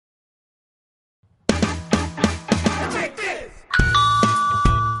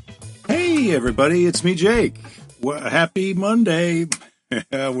Hey, everybody, it's me, Jake. Happy Monday.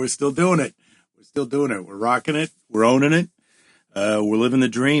 We're still doing it. We're rocking it. We're owning it. We're living the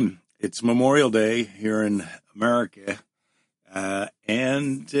dream. It's Memorial Day here in America.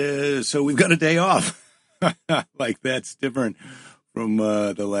 So we've got a day off. Like, that's different from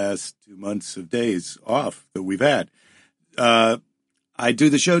the last 2 months of days off that we've had. I do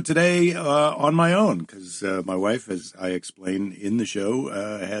the show today on my own because my wife, as I explained in the show,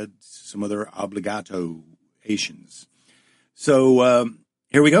 had some other obligations. So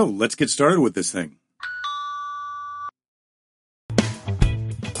here we go. Let's get started with this thing.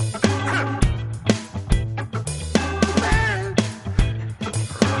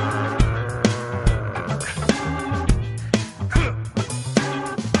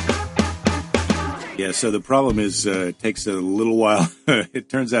 Yeah, so the problem is it takes a little while. It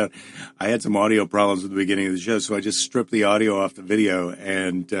turns out I had some audio problems at the beginning of the show, so I just stripped the audio off the video,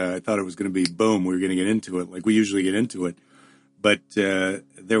 and I thought it was going to be boom, we were going to get into it like we usually get into it. But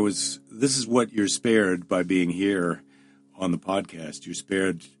this is what you're spared by being here on the podcast. You're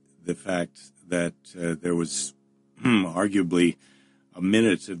spared the fact that there was arguably a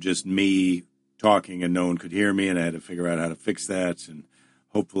minute of just me talking and no one could hear me, and I had to figure out how to fix that, and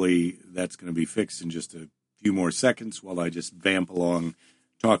hopefully that's going to be fixed in just a few more seconds while I just vamp along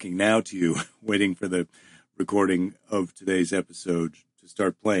talking now to you, waiting for the recording of today's episode to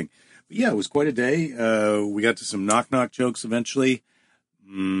start playing. But yeah, it was quite a day. We got to some knock-knock jokes eventually.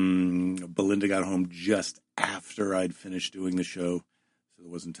 Belinda got home just after I'd finished doing the show, so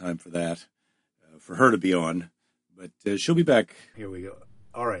there wasn't time for that, for her to be on. But she'll be back. Here we go.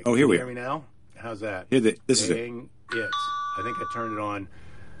 All right. Oh, here we are. Can you hear me now? How's that? This is it. Yes. I think I turned it on.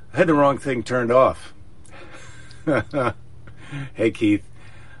 I had the wrong thing turned off. Hey, Keith.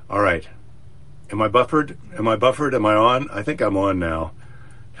 All right. Am I buffered? Am I on? I think I'm on now.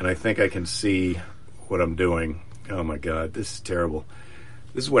 And I think I can see what I'm doing. Oh, my God. This is terrible.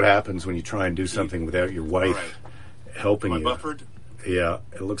 This is what happens when you try and do something without your wife helping you. Am I buffered? Yeah.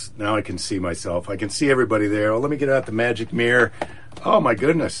 It looks... Now I can see myself. I can see everybody there. Oh, let me get out the magic mirror. Oh, my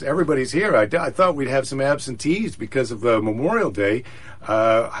goodness. Everybody's here. I thought we'd have some absentees because of Memorial Day.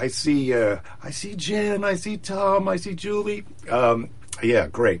 I see Jen. I see Tom. I see Julie. Yeah,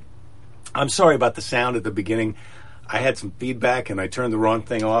 great. I'm sorry about the sound at the beginning. I had some feedback, and I turned the wrong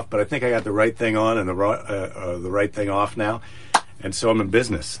thing off, but I think I got the right thing on and the right thing off now. And so I'm in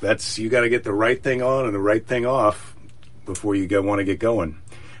business. You got to get the right thing on and the right thing off before you want to get going.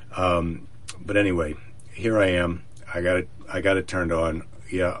 But anyway, here I am. I got it turned on.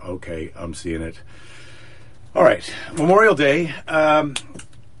 Yeah, okay, I'm seeing it. All right, Memorial Day.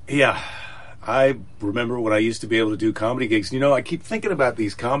 Yeah, I remember when I used to be able to do comedy gigs. You know, I keep thinking about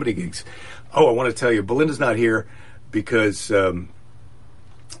these comedy gigs. Oh, I want to tell you, Belinda's not here because our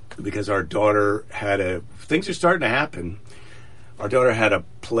daughter things are starting to happen. Our daughter had a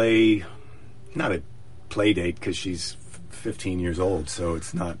not a play date because she's 15 years old, so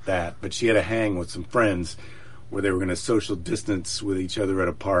it's not that. But she had a hang with some friends where they were going to social distance with each other at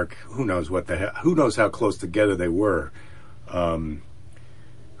a park. Who knows who knows how close together they were. Who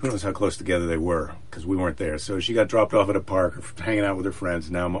knows how close together they were, because we weren't there. So she got dropped off at a park, hanging out with her friends.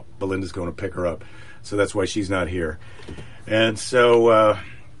 Now Belinda's going to pick her up. So that's why she's not here. And so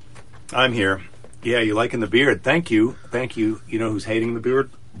I'm here. Yeah, you liking the beard? Thank you. You know who's hating the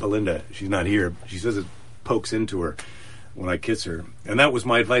beard? Belinda. She's not here. She says it pokes into her when I kiss her. And that was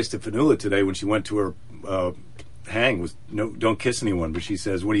my advice to Fanula today when she went to her hang, was don't kiss anyone. But she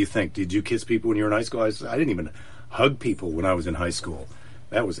says, what do you think? Did you kiss people when you were in high school? I didn't even hug people when I was in high school.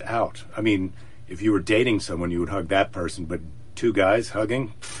 That was out. I mean, if you were dating someone, you would hug that person. But two guys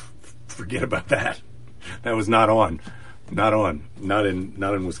hugging, forget about that. That was not on. Not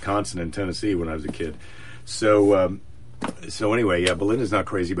in Wisconsin and Tennessee when I was a kid. So anyway, yeah, Belinda's not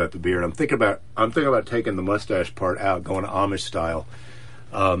crazy about the beard. I'm thinking about taking the mustache part out, going Amish style.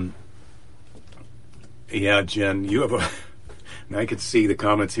 Yeah, Jen, you have and I could see the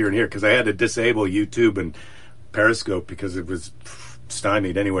comments here and here because I had to disable YouTube and Periscope because it was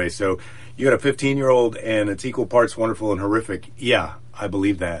stymied anyway. So you got a 15-year-old and it's equal parts wonderful and horrific. Yeah, I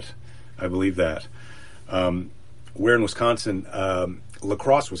believe that. We're in Wisconsin, La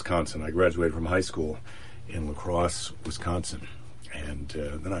Crosse, Wisconsin. I graduated from high school in La Crosse, Wisconsin, and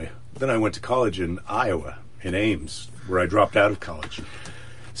then I went to college in Iowa, in Ames, where I dropped out of college.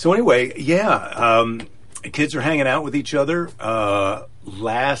 So anyway, yeah, kids are hanging out with each other.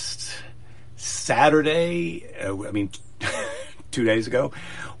 Last Saturday, 2 days ago,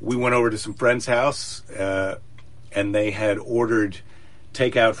 we went over to some friend's house, and they had ordered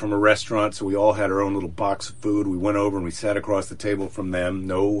takeout from a restaurant, so we all had our own little box of food. We went over and we sat across the table from them.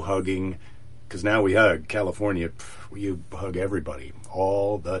 No hugging, because now we hug. California, you hug everybody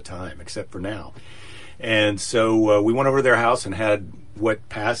all the time, except for now. And so we went over to their house and had what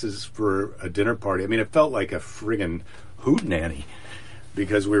passes for a dinner party. I mean, it felt like a friggin' hootenanny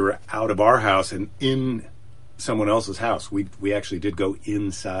because we were out of our house and in someone else's house. We actually did go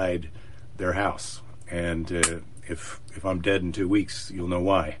inside their house. And if I'm dead in 2 weeks, you'll know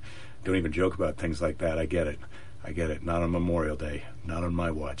why. Don't even joke about things like that. I get it. Not on Memorial Day. Not on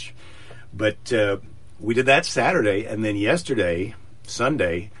my watch. But we did that Saturday. And then yesterday,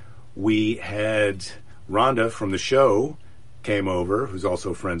 Sunday, we had Rhonda from the show came over, who's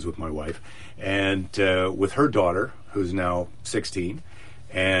also friends with my wife, and with her daughter, who's now 16.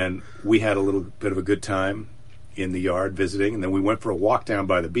 And we had a little bit of a good time in the yard visiting. And then we went for a walk down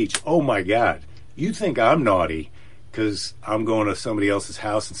by the beach. Oh, my God. You think I'm naughty because I'm going to somebody else's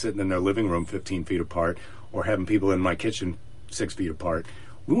house and sitting in their living room 15 feet apart or having people in my kitchen 6 feet apart.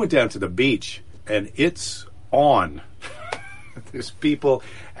 We went down to the beach, and it's on. There's people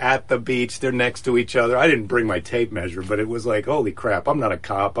at the beach. They're next to each other. I didn't bring my tape measure, but it was like, holy crap, I'm not a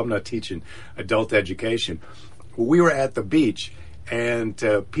cop. I'm not teaching adult education. Well, we were at the beach, and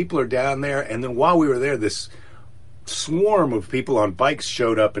people are down there. And then while we were there, this swarm of people on bikes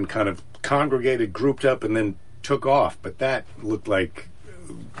showed up and kind of congregated, grouped up, and then took off. But that looked like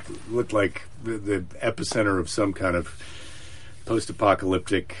the epicenter of some kind of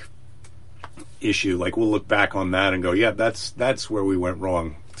post-apocalyptic issue. Like, we'll look back on that and go, yeah, that's where we went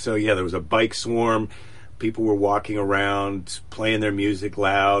wrong. So yeah, there was a bike swarm. People were walking around, playing their music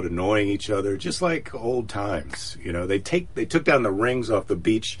loud, annoying each other, just like old times. You know, they took down the rings off the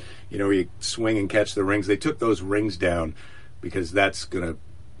beach. You know, where you swing and catch the rings. They took those rings down because that's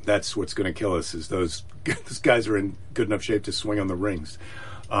what's gonna kill us. Is those guys are in good enough shape to swing on the rings.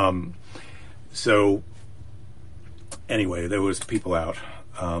 So anyway, there was people out.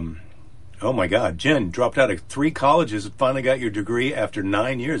 Oh my God, Jen dropped out of 3 colleges and finally got your degree after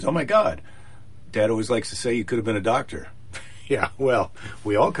 9 years. Oh my God. Dad always likes to say you could have been a doctor. Yeah, well,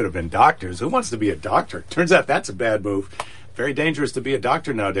 we all could have been doctors. Who wants to be a doctor? Turns out that's a bad move. Very dangerous to be a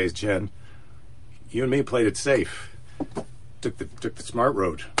doctor nowadays, Jen. You and me played it safe. Took the smart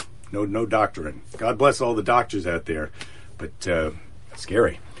road. No doctoring. God bless all the doctors out there, but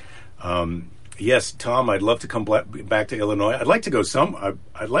scary. Yes, Tom, I'd love to come back to Illinois. I'd like to go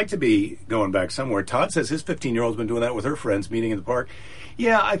I'd like to be going back somewhere. Todd says his 15-year-old's been doing that with her friends, meeting in the park.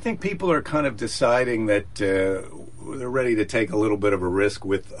 Yeah, I think people are kind of deciding that they're ready to take a little bit of a risk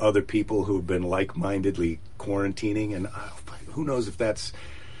with other people who have been like-mindedly quarantining, and who knows if that's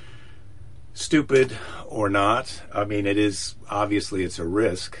stupid or not. I mean, it is, obviously it's a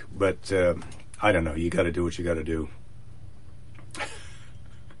risk, but I don't know. You got to do what you got to do.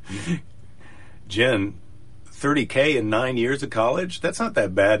 Jen, $30K in 9 years of college? That's not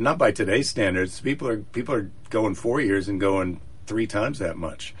that bad. Not by today's standards. People are going 4 years and going 3 times that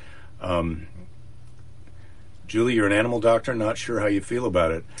much. Julie, you're an animal doctor. Not sure how you feel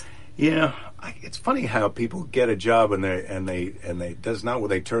about it. Yeah, it's funny how people get a job and they does not what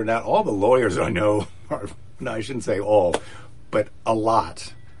they turn out. All the lawyers I know are, no, I shouldn't say all, but a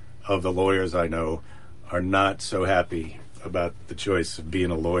lot of the lawyers I know are not so happy about the choice of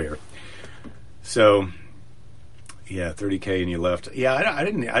being a lawyer. So, yeah, $30K and you left. Yeah, I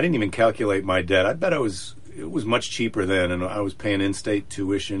didn't even calculate my debt. I bet it was much cheaper then, and I was paying in-state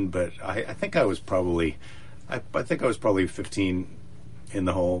tuition. But I think I was probably 15 in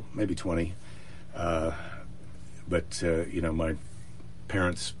the hole, maybe 20. But you know, my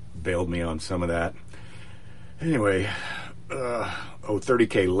parents bailed me on some of that. Anyway,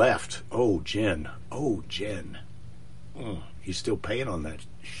 30K left. Oh, Jen. You're still paying on that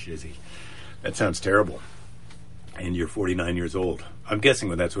shizzy. That sounds terrible. And you're 49 years old. I'm guessing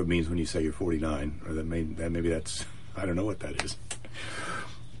that's what it means when you say you're 49, or maybe that's, I don't know what that is.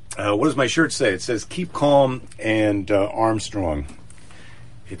 What does my shirt say? It says "Keep Calm" and Armstrong.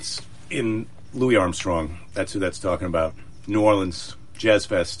 It's in Louis Armstrong. That's who that's talking about. New Orleans Jazz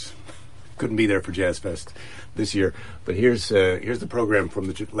Fest. Couldn't be there for Jazz Fest this year, but here's the program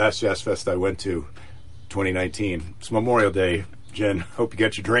from the last Jazz Fest I went to, 2019. It's Memorial Day. Jen, hope you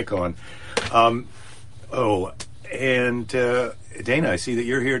got your drink on. And Dana, I see that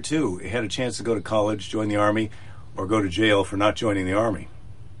you're here too. You had a chance to go to college, join the Army, or go to jail for not joining the Army.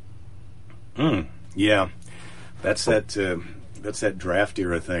 Yeah, that's that draft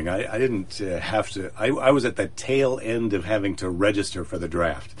era thing. I didn't have to. I was at the tail end of having to register for the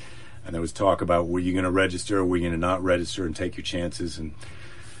draft, and there was talk about were you going to register, or were you going to not register and take your chances. And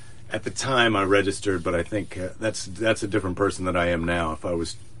at the time, I registered, but I think that's a different person than I am now. If I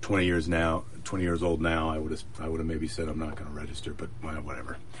was 20 years old now, I would have maybe said I'm not going to register, but well,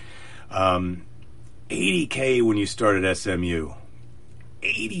 whatever. $80K when you started SMU.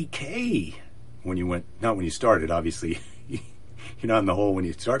 $80K when you went, not when you started, obviously. You're not in the hole when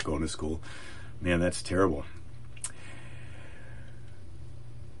you start going to school. Man, that's terrible.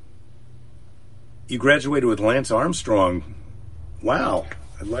 You graduated with Lance Armstrong. Wow.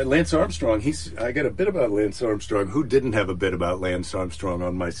 Lance Armstrong, I got a bit about Lance Armstrong. Who didn't have a bit about Lance Armstrong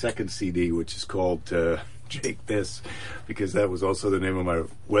on my second CD, which is called Jake This, because that was also the name of my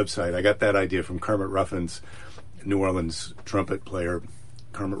website. I got that idea from Kermit Ruffins, New Orleans trumpet player,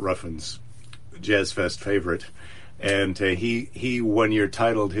 Kermit Ruffins, Jazz Fest favorite. And he one year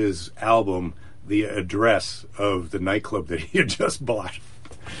titled his album The Address of the nightclub that he had just bought.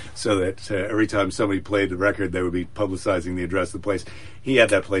 So that every time somebody played the record, they would be publicizing the address of the place. He had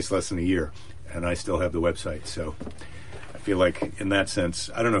that place less than a year, and I still have the website. So I feel like, in that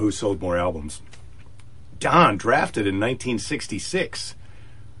sense, I don't know who sold more albums. Don, drafted in 1966.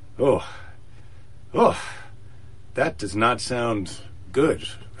 Oh, that does not sound good.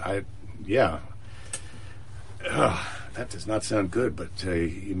 That does not sound good, but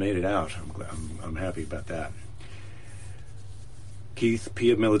you made it out. I'm happy about that. Keith P.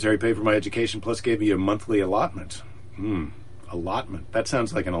 of Military paid for my education, plus gave me a monthly allotment. Allotment. That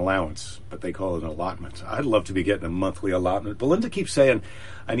sounds like an allowance, but they call it an allotment. I'd love to be getting a monthly allotment. Belinda keeps saying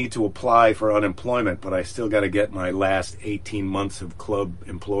I need to apply for unemployment, but I still got to get my last 18 months of club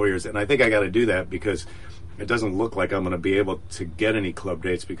employers. And I think I got to do that because it doesn't look like I'm going to be able to get any club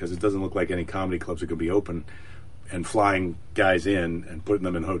dates, because it doesn't look like any comedy clubs are going to be open, and flying guys in and putting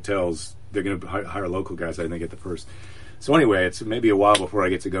them in hotels. They're going to hire local guys, I think, at the first. So anyway, it's maybe a while before I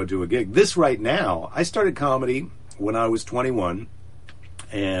get to go do a gig. This right now, I started comedy when I was 21,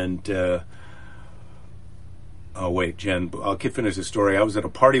 and oh wait, Jen, I'll finish the story. I was at a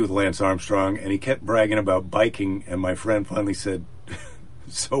party with Lance Armstrong, and he kept bragging about biking, and my friend finally said,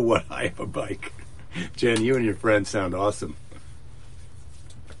 "So what? I have a bike." Jen, you and your friend sound awesome.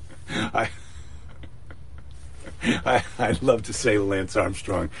 I'd love to say to Lance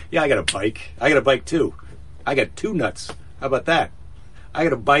Armstrong, "Yeah, I got a bike. I got a bike too. I got two nuts. How about that? I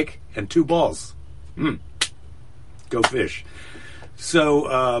got a bike and two balls. Go fish."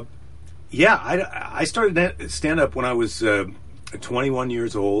 So, I started stand-up when I was 21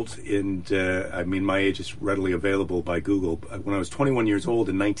 years old. And, my age is readily available by Google. When I was 21 years old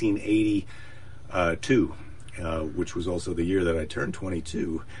in 1982, which was also the year that I turned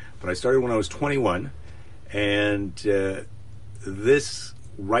 22. But I started when I was 21. And this...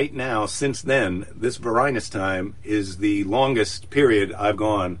 right now, since then, this Varinus time is the longest period I've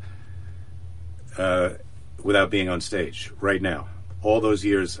gone without being on stage right now. All those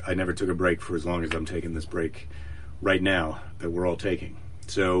years, I never took a break for as long as I'm taking this break right now that we're all taking.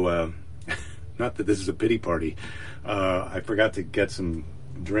 So, not that this is a pity party. I forgot to get some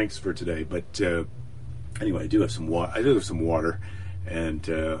drinks for today, but anyway, I do have some water, and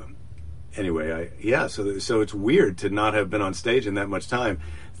anyway, so it's weird to not have been on stage in that much time.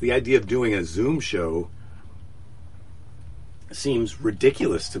 The idea of doing a Zoom show seems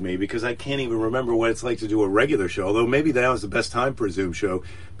ridiculous to me, because I can't even remember what it's like to do a regular show, although maybe now is the best time for a Zoom show,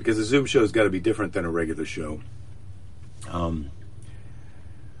 because a Zoom show's got to be different than a regular show. Okay,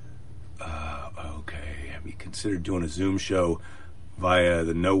 have you considered doing a Zoom show via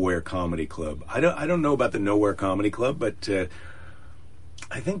the Nowhere Comedy Club? I don't know about the Nowhere Comedy Club, but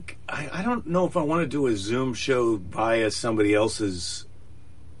I think I don't know if I want to do a Zoom show via somebody else's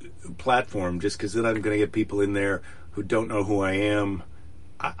platform, just because then I'm going to get people in there who don't know who I am.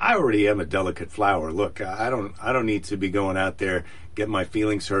 I already am a delicate flower. Look, I don't need to be going out there getting my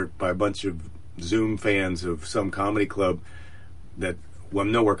feelings hurt by a bunch of Zoom fans of some comedy club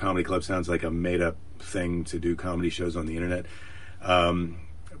Nowhere Comedy Club sounds like a made-up thing to do comedy shows on the internet.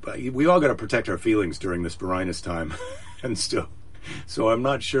 But we all got to protect our feelings during this Varinus time, and still. So I'm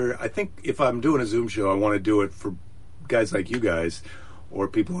not sure. I think if I'm doing a Zoom show, I want to do it for guys like you guys, or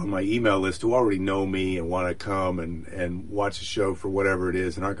people on my email list who already know me and want to come and watch the show for whatever it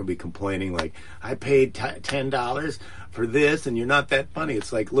is, and aren't going to be complaining like, I paid $10 for this and you're not that funny.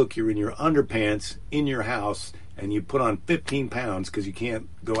 It's like, look, you're in your underpants in your house and you put on 15 pounds because you can't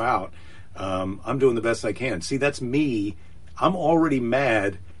go out. I'm doing the best I can. See, that's me. I'm already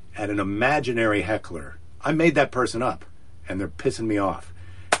mad at an imaginary heckler. I made that person up, and they're pissing me off.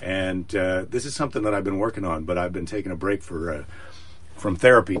 And this is something that I've been working on, but I've been taking a break from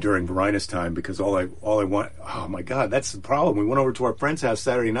therapy during Varinus time, because all I want, oh my God, that's the problem. We went over to our friend's house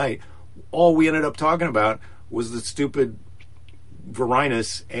Saturday night. All we ended up talking about was the stupid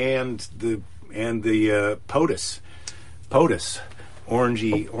Varinus and the POTUS,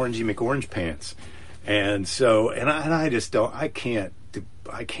 orangey McOrange pants. And so, and I just don't, I can't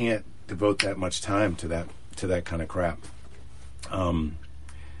devote that much time to that kind of crap.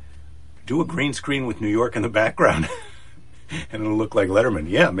 Do a green screen with New York in the background, and it'll look like Letterman.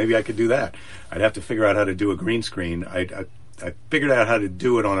 Yeah, maybe I could do that. I'd have to figure out how to do a green screen. I figured out how to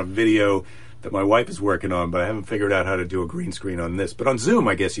do it on a video that my wife is working on, but I haven't figured out how to do a green screen on this. But on Zoom,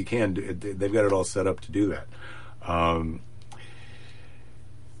 I guess you can. They've got it all set up to do that.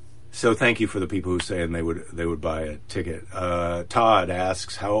 So thank you for the people who saying they would buy a ticket. Todd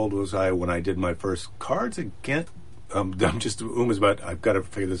asks, how old was I when I did my first Cards Against... I'm just I've got to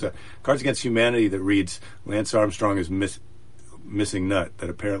figure this out. Cards Against Humanity that reads, Lance Armstrong is missing nut that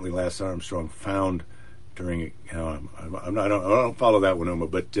apparently Lance Armstrong found during... I don't follow that one, Uma,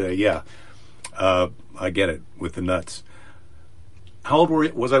 but yeah. I get it with the nuts. How old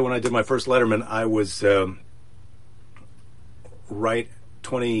was I when I did my first Letterman? I was right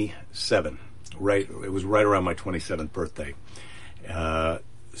 27. Right, it was right around my 27th birthday.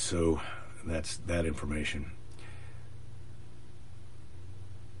 So that's that information.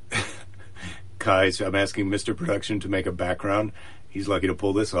 Kai, I'm asking Mr. Production to make a background. He's lucky to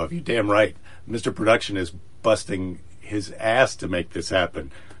pull this off. You damn right. Mr. Production is busting his ass to make this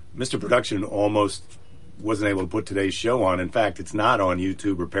happen. Mr. Production almost wasn't able to put today's show on. In fact, it's not on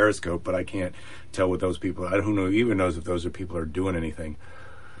YouTube or Periscope, but I can't tell what those people... who even knows if those are people who are doing anything.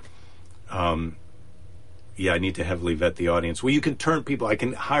 Yeah, I need to heavily vet the audience. Well, you can turn people... I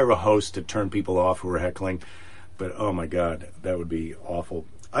can hire a host to turn people off who are heckling, but oh my God, that would be awful.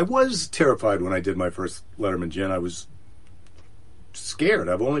 I was terrified when I did my first Letterman, Jen. I was scared.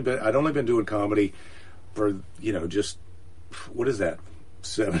 I'd only been doing comedy for, just... What is that?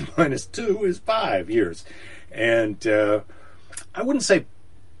 7 minus 2 is 5 years. And I wouldn't say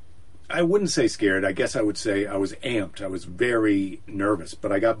scared. I guess I would say I was amped. I was very nervous,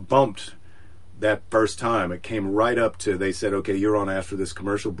 but I got bumped that first time. It came right up to, they said, okay, you're on after this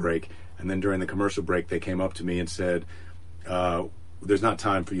commercial break. And then during the commercial break, they came up to me and said, there's not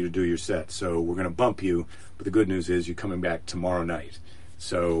time for you to do your set, so we're going to bump you. But the good news is you're coming back tomorrow night.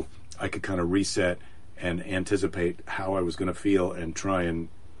 So I could kind of reset and anticipate how I was going to feel and try and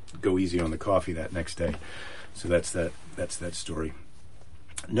go easy on the coffee that next day. So that's that story.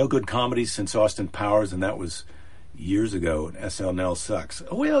 No good comedies since Austin Powers, and that was years ago. And SNL sucks.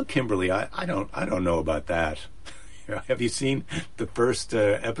 Well, Kimberly, I don't know about that. Have you seen the first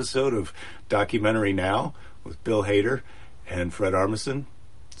episode of Documentary Now with Bill Hader and Fred Armisen?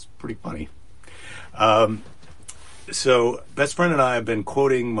 It's pretty funny. So, Best Friend and I have been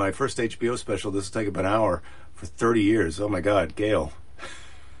quoting my first HBO special, this will take about an hour, for 30 years. Oh my God, Gail.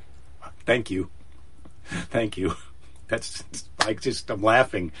 Thank you. Thank you. I'm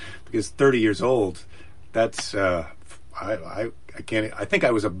laughing because 30 years old, that's, I can't, I think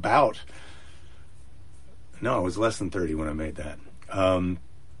I was about, no, I was less than 30 when I made that.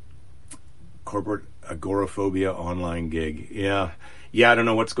 Corporate agoraphobia online gig. Yeah, I don't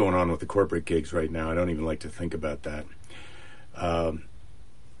know what's going on with the corporate gigs right now. I don't even like to think about that.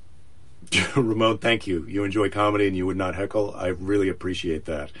 Ramon, thank you. You enjoy comedy and you would not heckle. I really appreciate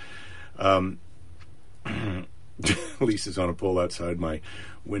that. Lisa's on a pole outside my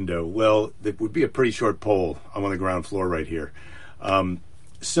window. Well, it would be a pretty short pole. I'm on the ground floor right here. I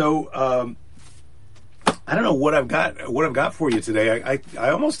don't know what I've got for you today. I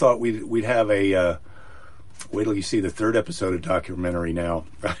almost thought we'd have a wait till you see the third episode of Documentary Now.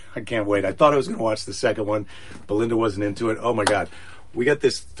 I can't wait. I thought I was going to watch the second one. Belinda wasn't into it. Oh my God. We got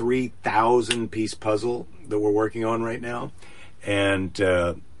this 3,000 piece puzzle that we're working on right now, and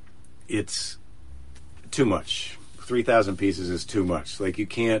it's too much. 3,000 pieces is too much. Like, you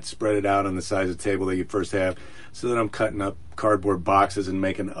can't spread it out on the size of the table that you first have. So then I'm cutting up cardboard boxes and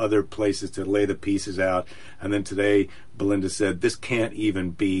making other places to lay the pieces out. And then today, Belinda said, this can't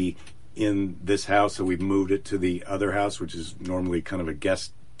even be in this house, so we've moved it to the other house, which is normally kind of a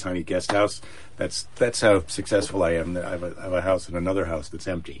tiny guest house. That's how successful I am. I have a house and another house that's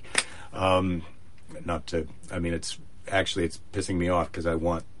empty. It's pissing me off because I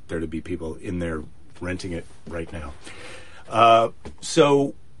want there to be people in there renting it right now.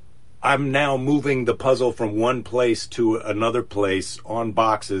 So I'm now moving the puzzle from one place to another place on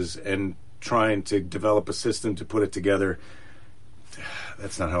boxes and trying to develop a system to put it together.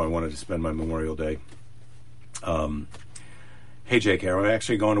 That's not how I wanted to spend my Memorial Day. Hey, Jake, I'm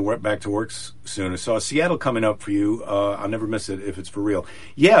actually going back to work soon. I saw Seattle coming up for you. I'll never miss it if it's for real.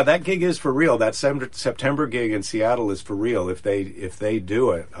 Yeah, that gig is for real. That September gig in Seattle is for real. If they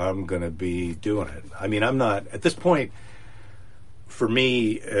do it, I'm going to be doing it. I mean, I'm not, at this point, for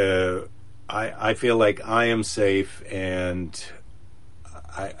me, I feel like I am safe, and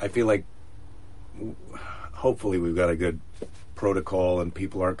I feel like hopefully we've got a good protocol, and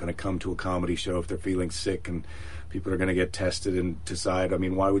people aren't going to come to a comedy show if they're feeling sick, and people are going to get tested and decide. I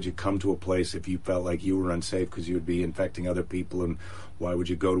mean, why would you come to a place if you felt like you were unsafe because you would be infecting other people? And why would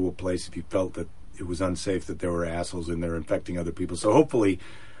you go to a place if you felt that it was unsafe, that there were assholes in there infecting other people? So hopefully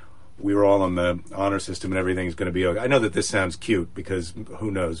we were all on the honor system and everything's going to be okay. I know that this sounds cute because who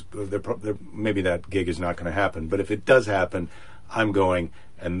knows? Maybe that gig is not going to happen. But if it does happen, I'm going.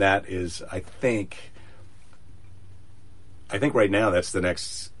 And that is, I think right now that's the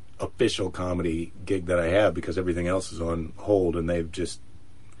next official comedy gig that I have, because everything else is on hold and they've just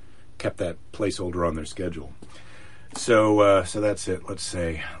kept that placeholder on their schedule. So that's it. Let's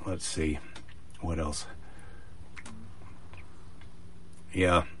see. What else?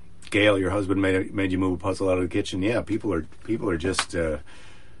 Yeah. Gail, your husband made you move a puzzle out of the kitchen. Yeah, people are just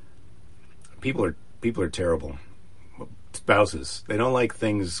people are terrible. Spouses, they don't like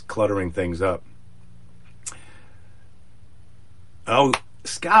things cluttering things up. Oh,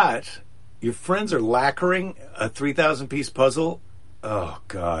 Scott, your friends are lacquering a 3,000-piece puzzle. Oh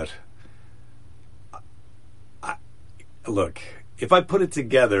God. Look, if I put it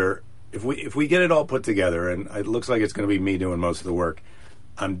together, if we get it all put together, and it looks like it's going to be me doing most of the work,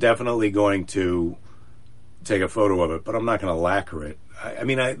 I'm definitely going to take a photo of it, but I'm not going to lacquer it. I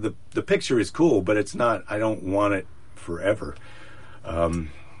mean, the picture is cool, but it's not. I don't want it forever,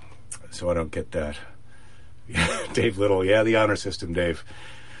 so I don't get that. Dave Little, yeah, the honor system, Dave.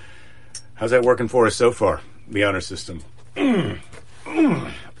 How's that working for us so far? The honor system.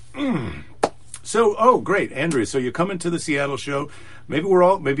 So, oh, great, Andrea. So you're coming to the Seattle show. Maybe you're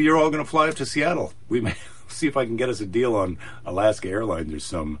all going to fly up to Seattle. We may see if I can get us a deal on Alaska Airlines or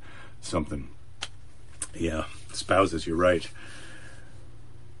something. Yeah, spouses, you're right.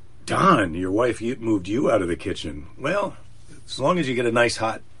 Don, your wife moved you out of the kitchen. Well, as long as you get a nice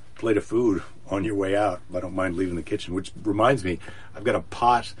hot plate of food on your way out, I don't mind leaving the kitchen. Which reminds me, I've got a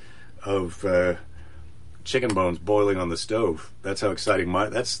pot of chicken bones boiling on the stove. That's how exciting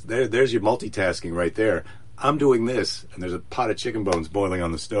there's your multitasking right there. I'm doing this, and there's a pot of chicken bones boiling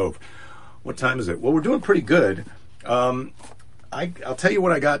on the stove. What time is it? Well, we're doing pretty good. I'll tell you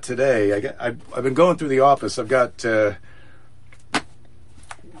what I got today. I've been going through the office. I've got.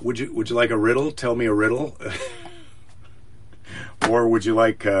 Would you like a riddle? Tell me a riddle. Or would you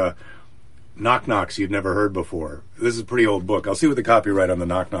like knock knocks you've never heard before? This is a pretty old book. I'll see what the copyright on the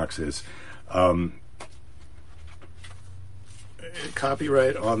knock knocks is.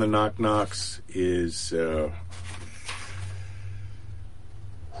 Copyright on the knock knocks is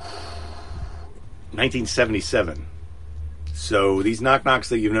 1977. So these knock knocks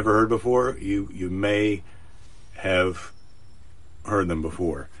that you've never heard before, you may have heard them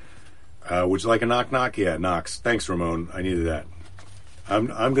before. Would you like a knock knock? Yeah, knocks. Thanks, Ramon. I needed that.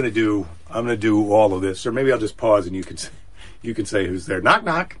 I'm gonna do all of this, or maybe I'll just pause and you can say who's there. Knock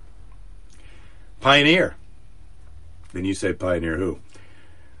knock. Pioneer. Then you say pioneer who?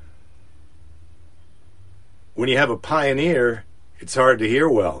 When you have a pioneer, it's hard to hear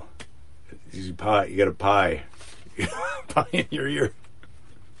well. You got a pie. Pie in your ear.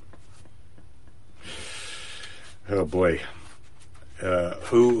 Oh boy.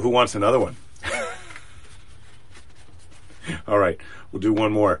 Who wants another one? All right, we'll do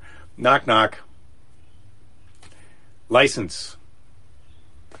one more. Knock knock. License.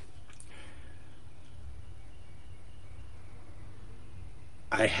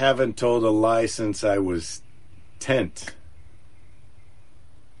 I haven't told a lie since I was tent.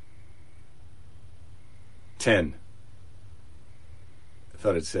 10. I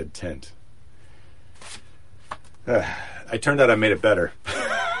thought it said tent. I turned out I made it better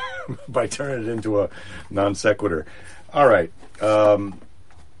by turning it into a non sequitur. All right.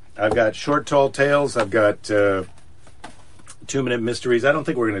 I've got short, tall tales. I've got 2-minute mysteries. I don't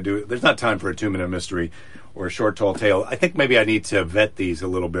think we're going to do it. There's not time for a 2-minute mystery or a short, tall tale. I think maybe I need to vet these a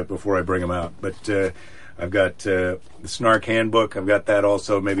little bit before I bring them out. But I've got the Snark Handbook. I've got that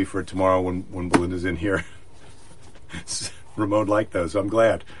also maybe for tomorrow when Belinda's in here. Ramon liked those. I'm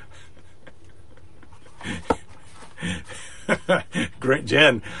glad. Great,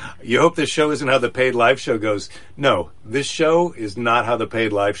 Jen. You hope this show isn't how the paid live show goes. No, this show is not how the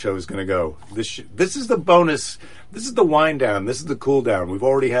paid live show is going to go. This is the bonus. This is the wind down. This is the cool down. We've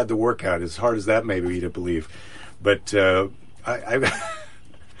already had the workout, as hard as that may be to believe. But I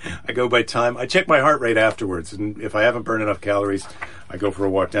go by time. I check my heart rate afterwards, and if I haven't burned enough calories, I go for a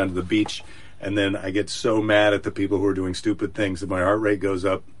walk down to the beach, and then I get so mad at the people who are doing stupid things that my heart rate goes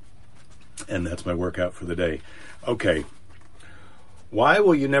up, and that's my workout for the day. Okay. Why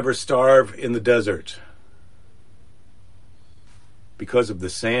will you never starve in the desert? Because of the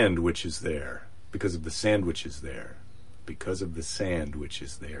sand which is there. because of the sandwiches there. Because of the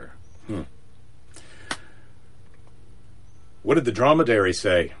sandwiches there. What did the dromedary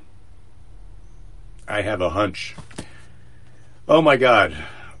say? I have a hunch. Oh my God.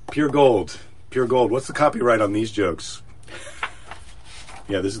 Pure gold. Pure gold. What's the copyright on these jokes?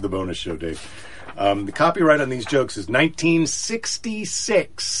 Yeah, this is the bonus show, Dave. The copyright on these jokes is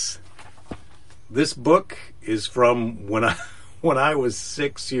 1966. This book is from when I was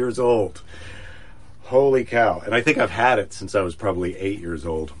 6 years old. Holy cow. And I think I've had it since I was probably 8 years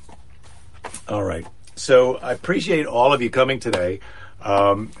old. All right. So I appreciate all of you coming today.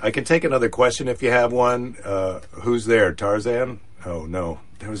 I can take another question if you have one. Who's there? Tarzan? Oh, no.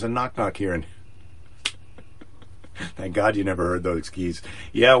 There was a knock-knock here. And thank God you never heard those keys.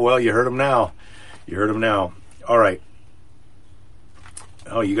 Yeah, well, you heard them now. You heard them now. All right.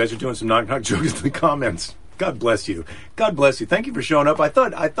 Oh, you guys are doing some knock-knock jokes in the comments. God bless you. God bless you. Thank you for showing up. I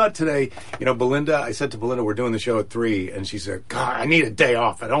thought today, Belinda, I said to Belinda, we're doing the show at 3, and she said, God, I need a day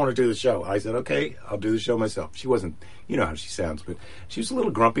off. I don't want to do the show. I said, okay, I'll do the show myself. She wasn't, you know how she sounds, but she was a little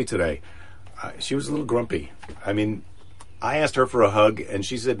grumpy today. She was a little grumpy. I mean, I asked her for a hug, and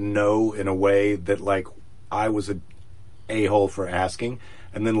she said no in a way that, like, I was a a-hole for asking.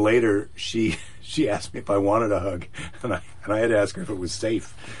 And then later, she asked me if I wanted a hug, and I had to ask her if it was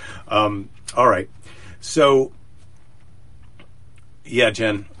safe. All right. So, yeah,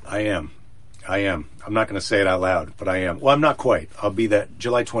 Jen, I am. I'm not going to say it out loud, but I am. Well, I'm not quite. I'll be that.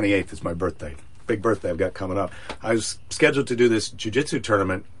 July 28th is my birthday. Big birthday I've got coming up. I was scheduled to do this jiu-jitsu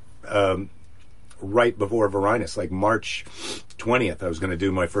tournament right before Varinus, like March 20th. I was going to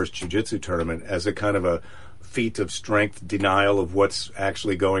do my first jiu-jitsu tournament as a kind of a feat of strength denial of what's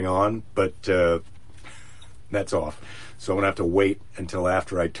actually going on, but that's off. So I'm going to have to wait until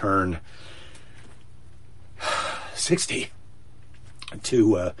after I turn 60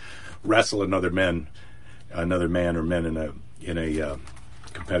 to wrestle another man or men in a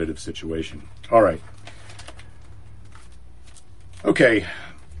competitive situation. All right. Okay.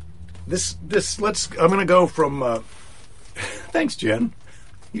 I'm going to go from. Thanks, Jen.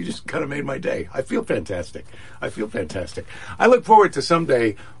 You just kind of made my day. I feel fantastic. I look forward to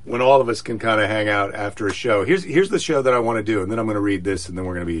someday when all of us can kind of hang out after a show. Here's the show that I want to do, and then I'm going to read this, and then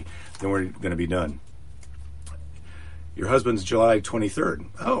we're going to be done. Your husband's July 23rd.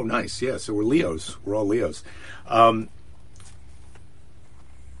 Oh, nice. Yeah, so we're Leos. We're all Leos.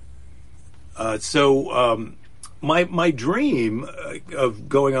 My dream of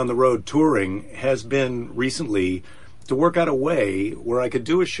going on the road touring has been recently to work out a way where I could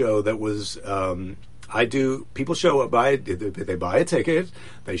do a show that was, people show up, they buy a ticket,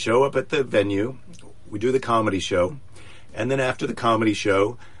 they show up at the venue, we do the comedy show, and then after the comedy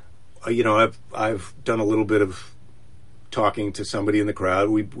show, I've done a little bit of talking to somebody in the crowd.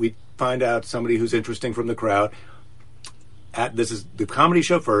 We find out somebody who's interesting from the crowd. This is the comedy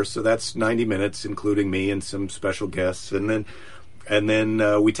show first, so that's 90 minutes, including me and some special guests, and then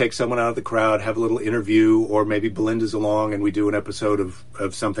we take someone out of the crowd, have a little interview, or maybe Belinda's along, and we do an episode of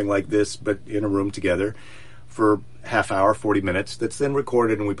something like this, but in a room together for half hour, 40 minutes. That's then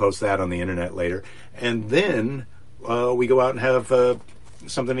recorded, and we post that on the internet later. And then we go out and have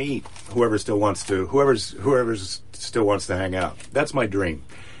something to eat. Whoever still wants to hang out. That's my dream.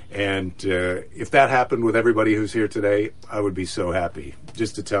 And if that happened with everybody who's here today, I would be so happy.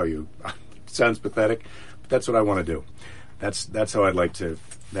 Just to tell you, it sounds pathetic, but that's what I want to do. That's how I'd like to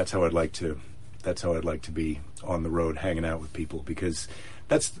be on the road, hanging out with people. Because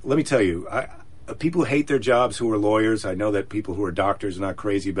let me tell you, people who hate their jobs who are lawyers. I know that people who are doctors are not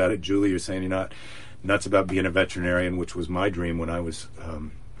crazy about it. Julie, you're saying you're not nuts about being a veterinarian, which was my dream when I was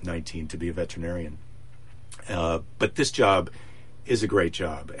 19 to be a veterinarian. But this job is a great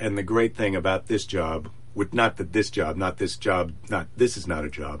job, and the great thing about this job, this is not a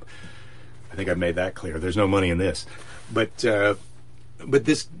job. I think I've made that clear. There's no money in this, but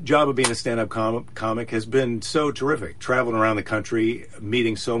this job of being a stand-up comic has been so terrific. Traveling around the country,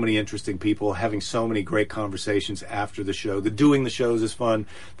 meeting so many interesting people, having so many great conversations after the show. The doing the shows is fun.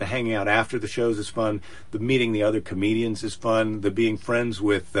 The hanging out after the shows is fun. The meeting the other comedians is fun. The being friends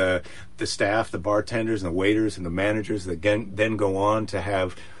with the staff, the bartenders and the waiters and the managers that then go on to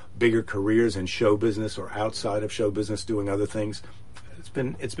have bigger careers in show business or outside of show business doing other things.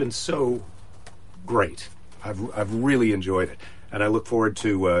 It's been so great. I've really enjoyed it. And I look forward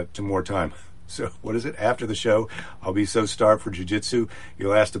to more time. So what is it? After the show, I'll be so starved for jiu-jitsu,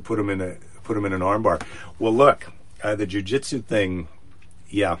 you'll ask to put him in an armbar. Well, look, the jiu-jitsu thing,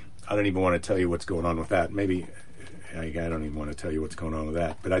 yeah, I don't even want to tell you what's going on with that. Maybe I don't even want to tell you what's going on with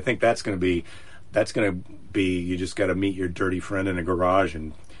that. But I think that's going to be you just got to meet your dirty friend in a garage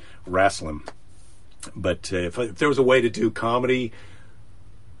and wrestle him. But if there was a way to do comedy,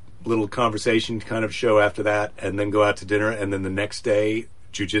 little conversation kind of show after that, and then go out to dinner, and then the next day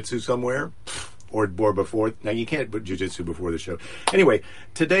jiu-jitsu somewhere, or before. Now you can't put jiu-jitsu before the show. Anyway,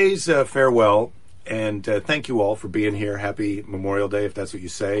 today's farewell, and thank you all for being here. Happy Memorial Day, if that's what you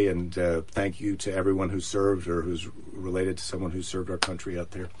say, and thank you to everyone who served or who's related to someone who served our country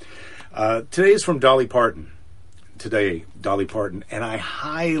out there. Today is from Dolly Parton. Dolly Parton, and I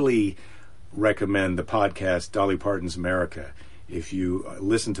highly recommend the podcast Dolly Parton's America. If you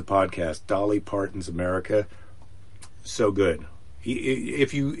listen to podcasts, Dolly Parton's America, so good.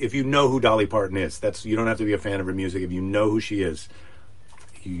 If you know who Dolly Parton is, you don't have to be a fan of her music. If you know who she is,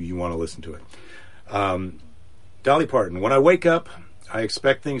 you want to listen to it. Dolly Parton. When I wake up, I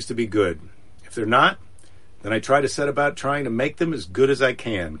expect things to be good. If they're not, then I try to set about trying to make them as good as I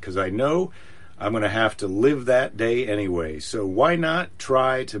can, because I know I'm going to have to live that day anyway. So why not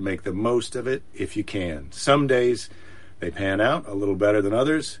try to make the most of it if you can? Some days they pan out a little better than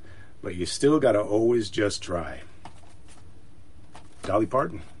others, but you still got to always just try. Dolly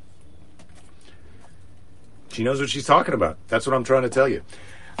Parton. She knows what she's talking about. That's what I'm trying to tell you.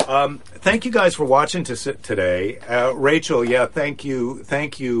 Thank you guys for watching today. Rachel, thank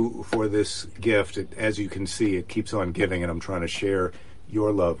you for this gift. As you can see, it keeps on giving, and I'm trying to share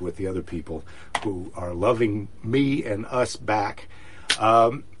your love with the other people who are loving me and us back.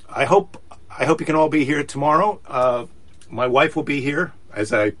 I hope you can all be here tomorrow. My wife will be here,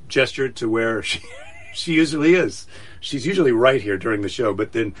 as I gestured to where she usually is. She's usually right here during the show,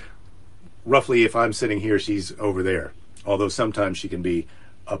 but then roughly if I'm sitting here, she's over there. Although sometimes she can be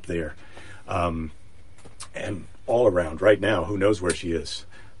up there. And all around right now, who knows where she is.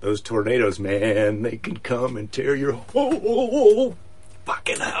 Those tornadoes, man, they can come and tear your whole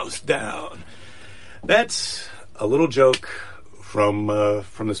fucking house down. That's a little joke from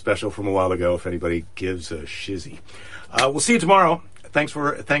the special from a while ago, if anybody gives a shizzy. We'll see you tomorrow. Thanks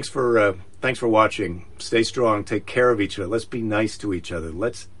for watching. Stay strong. Take care of each other. Let's be nice to each other.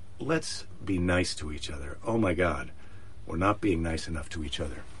 Let's be nice to each other. Oh my God, we're not being nice enough to each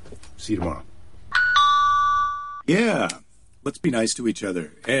other. See you tomorrow. Yeah, let's be nice to each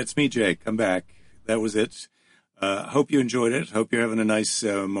other. Hey, it's me, Jake. I'm back. That was it. Hope you enjoyed it. Hope you're having a nice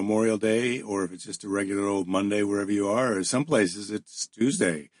Memorial Day, or if it's just a regular old Monday wherever you are, or some places it's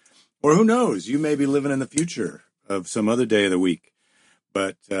Tuesday. Or who knows, you may be living in the future of some other day of the week.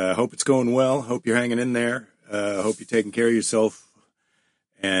 But hope it's going well. Hope you're hanging in there. Hope you're taking care of yourself.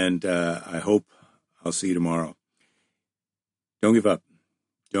 And I hope I'll see you tomorrow. Don't give up.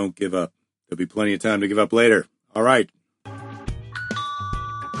 Don't give up. There'll be plenty of time to give up later. All right.